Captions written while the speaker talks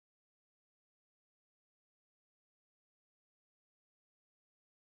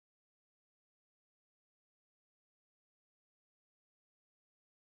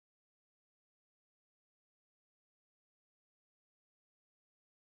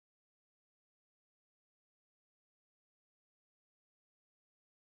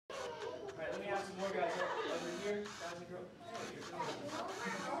Let me have some more guys over here. Guys and girls.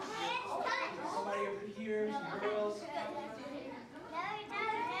 Somebody over here, some girls.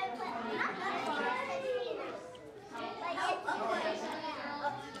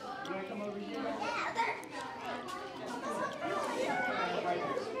 You want to come over here?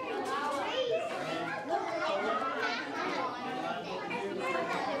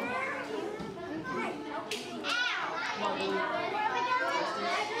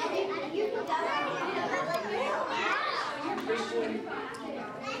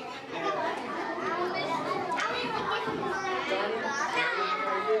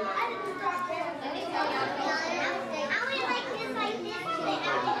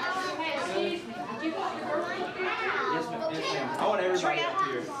 I want everybody up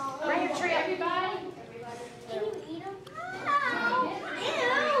here. Right here, tree, everybody. Can you eat them?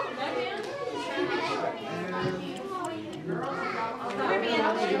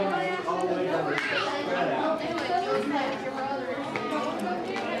 All the way down. Spread out.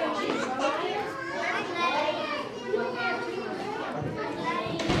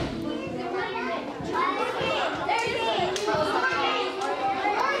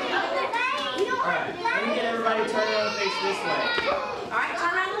 Alright, let me get everybody to turn around and face this way. Alright,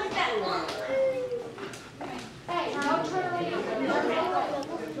 turn around and look at that one. Hey, don't turn around.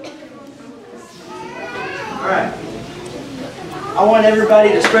 Alright. I want everybody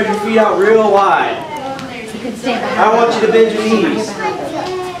to spread your feet out real wide. I want you to bend your knees.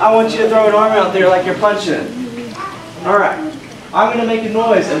 I want you to throw an arm out there like you're punching. Alright. I'm going to make a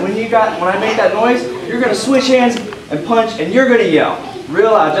noise, and when I make that noise, you're going to switch hands and punch, and you're going to yell.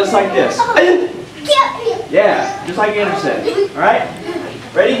 Real loud, just like this. Yeah, just like Anderson. Alright?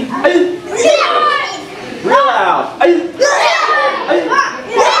 Ready? Real loud.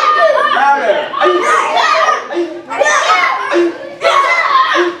 Louder.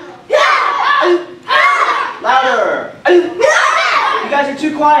 Louder. You guys are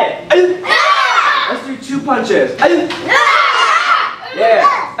too quiet. Let's do 2 punches. Yeah.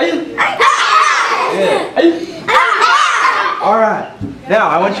 Alright. Now,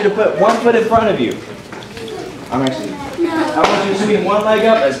 I want you to put 1 foot in front of you. I want you to swing one leg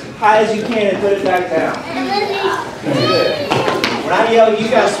up as high as you can and put it back down. Good. When I yell, you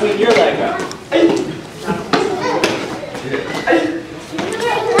guys swing your leg up.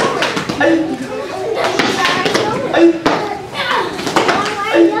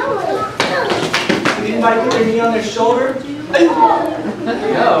 Anybody put their knee on their shoulder? There you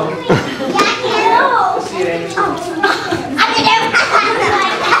go. Let's see it, Anderson.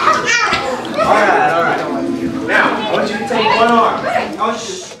 Alright. Now, I want you to take one arm. I want you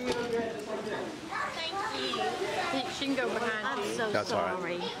to swing it over your head just like this. Thank you. She can go behind you. That's all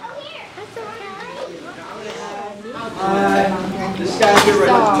right. This guy here right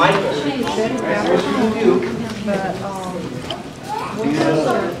now, Mike. Right, so what you can do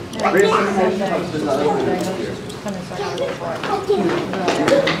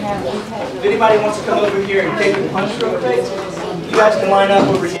if anybody wants to come over here and take the punch real quick, you guys can line up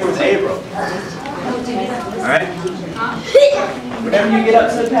over here with Abram. Alright? Whenever you get up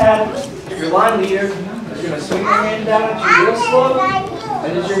to the pad, your line leader is going to swing your hand down at you real slow,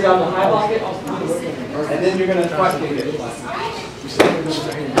 and then you're going to high lock it, and then you're going to front kick it.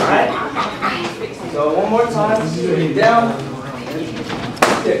 Alright? So one more time, swing down,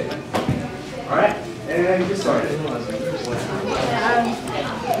 kick. Alright? And get started.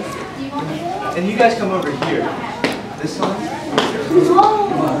 And you guys come over here. This one. You're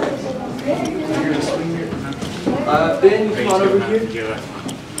going to swing here. Ben, you come on over here.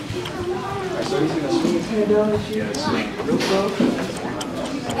 Alright, so he's going to swing his hand down at you. Real slow.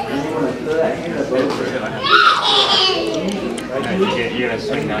 And you want to throw that hand up over it. Right, you're going to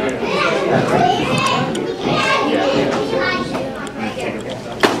swing down.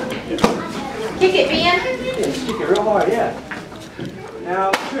 Kick it, Ben. Yeah, just kick it real hard, yeah.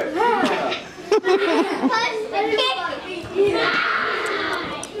 Now, trip.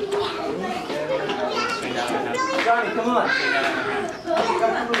 Johnny, come on.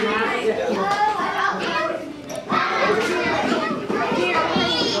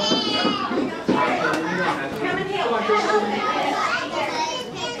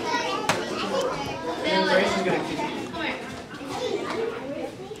 Grayson's going to kick you.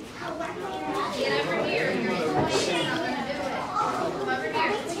 Get over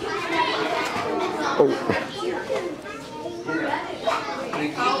here.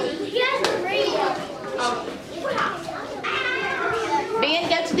 Ben,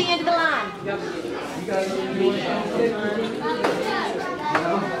 go to the end of the line.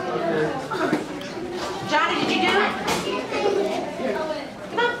 Johnny, did you do it?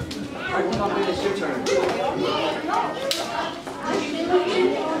 Come on.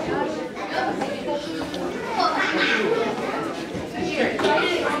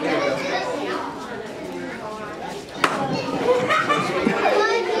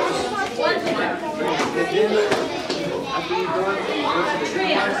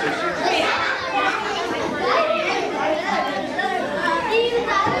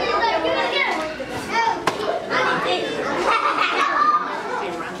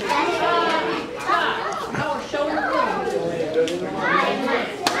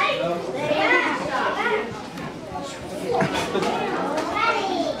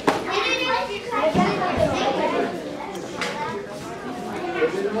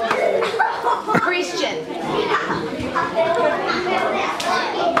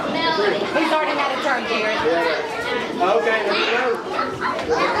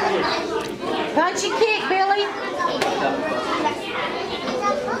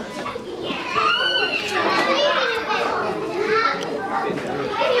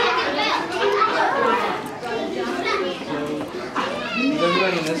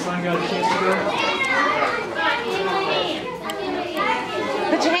 everybody in this line got a chance to go?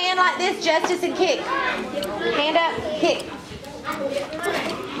 Put your hand like this, Justice, and kick. Hand up, kick.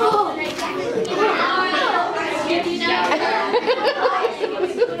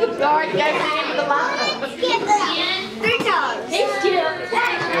 Sorry, go into the line. Three times.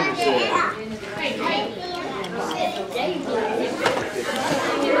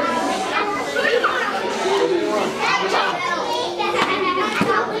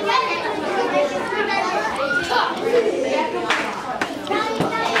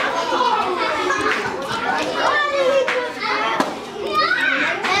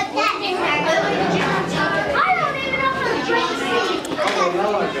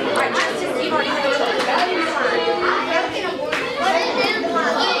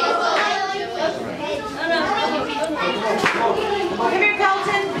 Come here,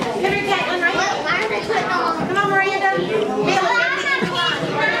 Colton. Come here, Caitlin, right here. Come on, Miranda.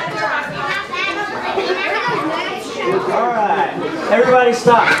 Alright, everybody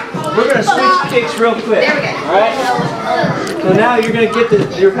stop. We're going to switch kicks real quick. There we go. Alright? So now you're going to get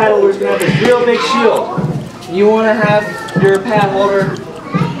your pad holder's going to have this real big shield. You want to have your pad holder,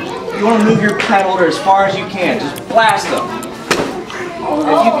 you want to move your pad holder as far as you can. Just blast them.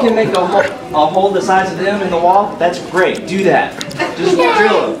 If you can make a hole the size of them in the wall, that's great. Do that. Just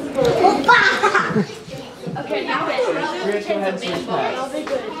drill them. Okay, now Chris, go ahead and switch pads.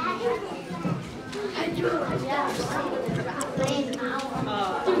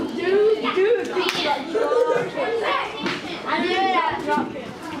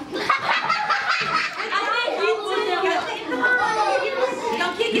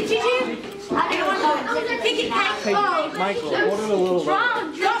 Don't kick it, Gigi. Kick it, Hank. Hey, Michael, hold it a little lower.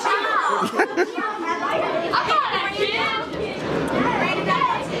 I got it, kid.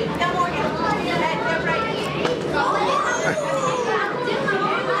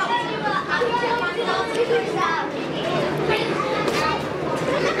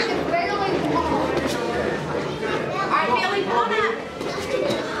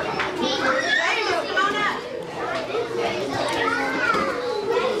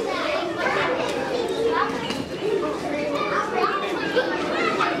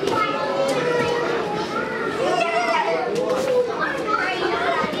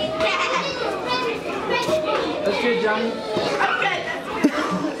 That's good, Johnny.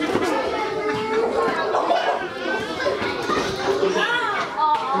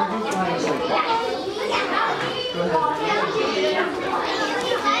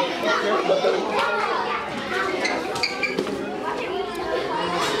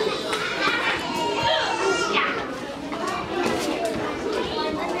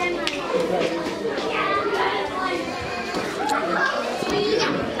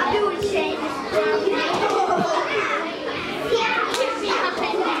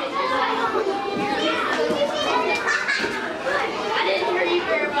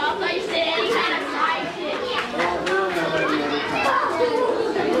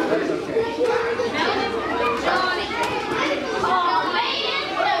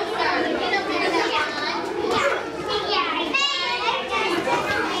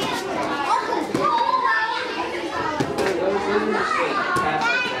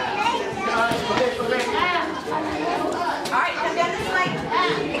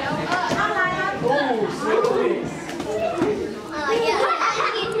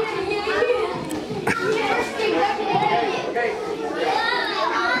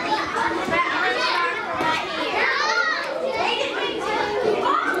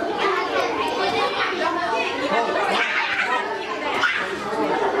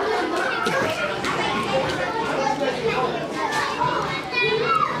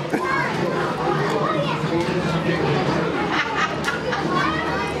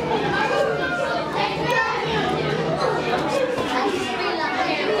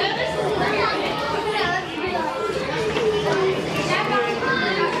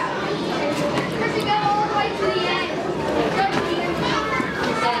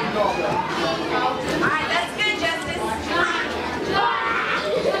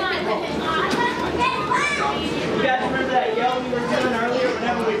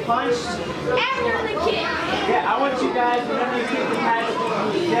 punched. After the kick. Yeah, I want you guys, whenever you kick the pad,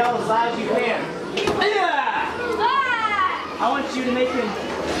 to yell as loud as you can. Yeah! I want you to make him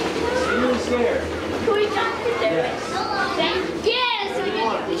really scared. Can we jump to this? Yes!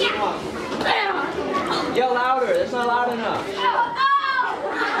 Yeah! Yell louder, that's not loud enough.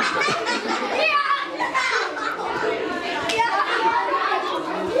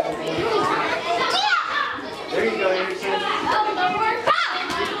 There you go, Anderson.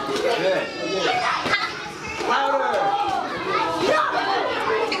 Good. Louder.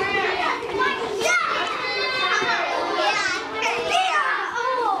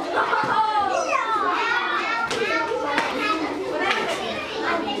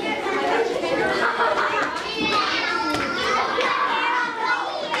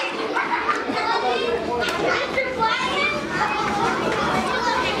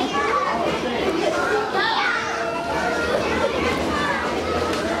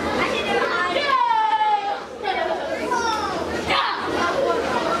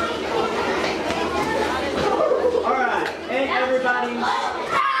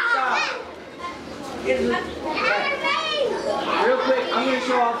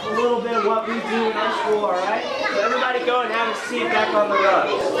 doing on school, all right? So everybody go and have a seat back on the rug.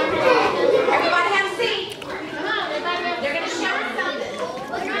 Everybody have a seat. They're going to show us something.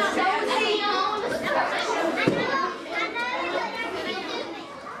 They're going to show us a seat.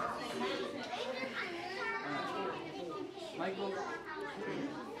 Michael.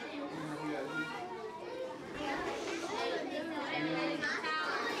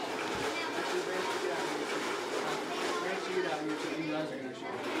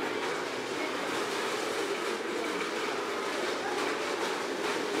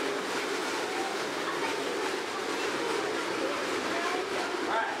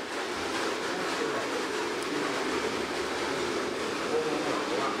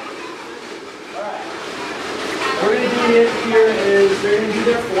 We're going to do here is they're going to do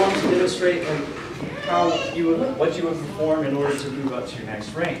their forms to demonstrate what you would perform in order to move up to your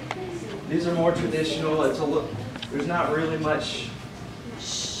next rank. These are more traditional. There's not really much.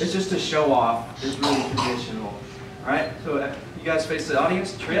 It's just a show off. It's really traditional. All right. So you guys face the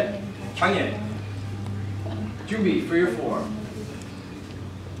audience. Trip. Changye. Jubi for your form.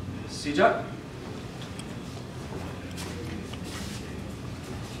 Sijak.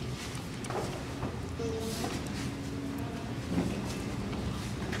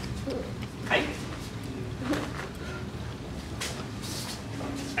 Hey.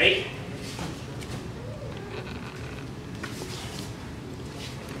 Hey.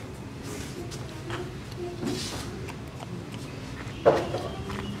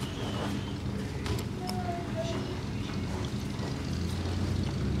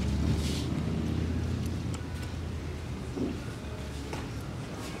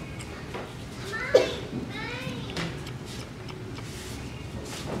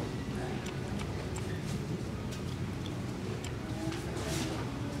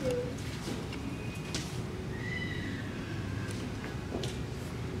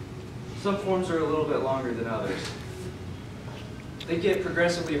 Some forms are a little bit longer than others. They get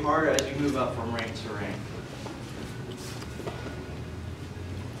progressively harder as you move up from rank to rank.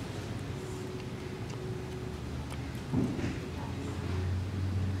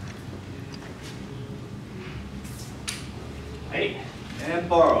 Hey, and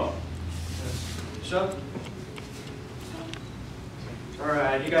borrow. Shove. All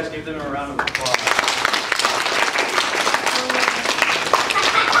right, you guys give them a round of applause.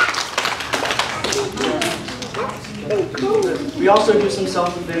 We also do some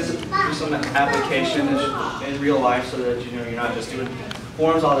self-defense, do some application in real life so that you're not just doing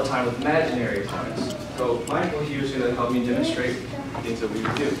forms all the time with imaginary opponents. So Michael here is going to help me demonstrate things that we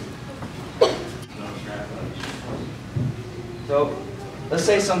would do. So let's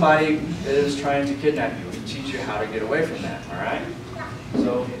say somebody is trying to kidnap you and teach you how to get away from that, all right?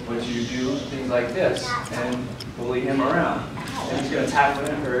 So what you do, things like this, and bully him around. And he's going to tap when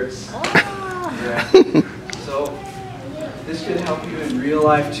it hurts. Yeah. So this could help you in real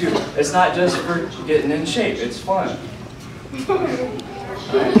life too. It's not just for getting in shape, it's fun. Right,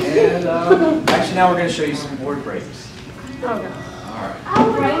 and actually now we're going to show you some board breaks. Alright.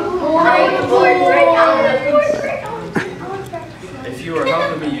 If you were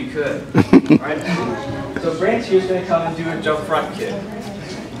helping me, you could. Alright? So Brant here is going to come and do a jump front kick.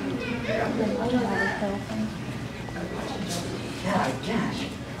 Yeah, gosh.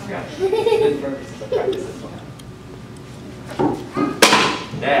 Yeah.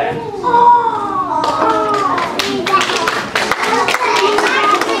 Yeah.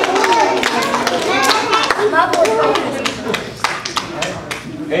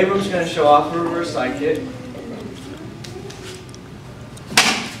 Abram's going to show off a reverse side kick.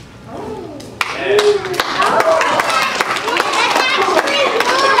 Yeah.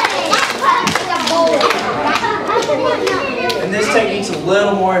 And this technique's a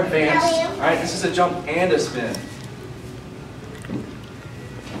little more advanced. All right, this is a jump and a spin.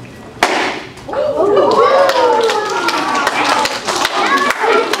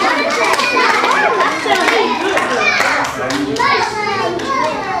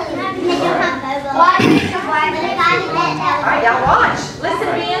 Alright, y'all watch. Listen,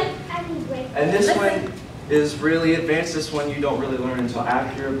 Ben. And this one is really advanced. This one you don't really learn until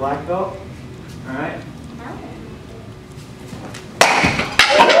after you're a black belt. Alright?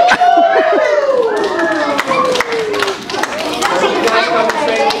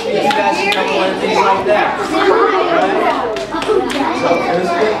 You guys can come and learn things like that. Alright? So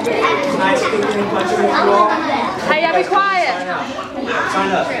it's nice kicking and punching with you all. Hey, y'all be quiet.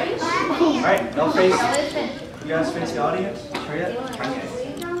 Sign up. Alright, now face. You guys face the audience. Try it.